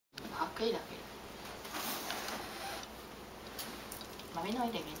可以的，可以的。妈咪弄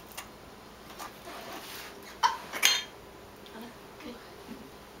一点给你。好了，可以。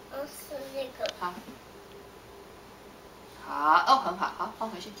我是这个。好。好，哦，很好，好，放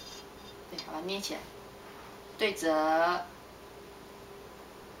回去。对，把它捏起来，对折。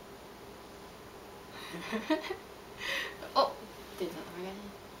哦，对折没关系，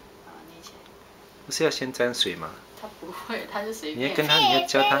把它捏起来。不是要先沾水吗？他不会，他是随你便。要跟他，你要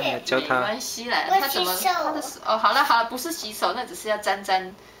教他，你要教他。没关系啦，他怎么他的手哦，好了好了，不是洗手，那只是要沾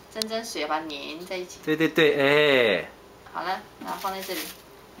水，把它粘在一起。对对对，哎。好了，然后放在这里。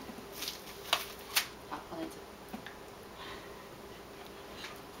好，放在这里。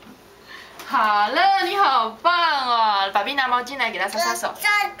好了，你好棒哦！爸比拿毛巾来给他擦擦手。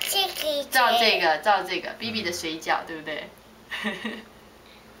照这个 ，BB 的水饺，对不对？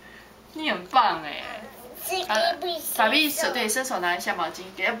你很棒哎。爸比手对，伸手拿一下毛巾，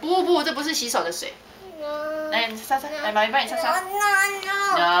给他不，这不是洗手的水。来，你擦擦，来，爸比帮你擦擦。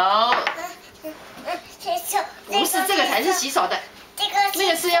No。不是，这个才是洗手的。那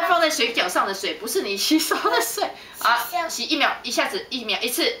个是要放在水饺上的水，不是你洗手的水。好，洗1秒，一下子1秒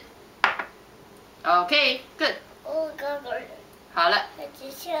1次。OK，good。好了。1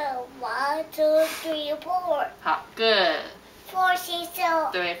 2 3 4。好 ，good。4洗手。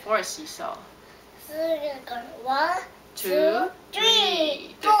对 ，4 洗手。1 2 3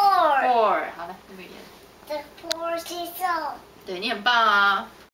 4。好了，那个颜。4洗手。对你很棒啊。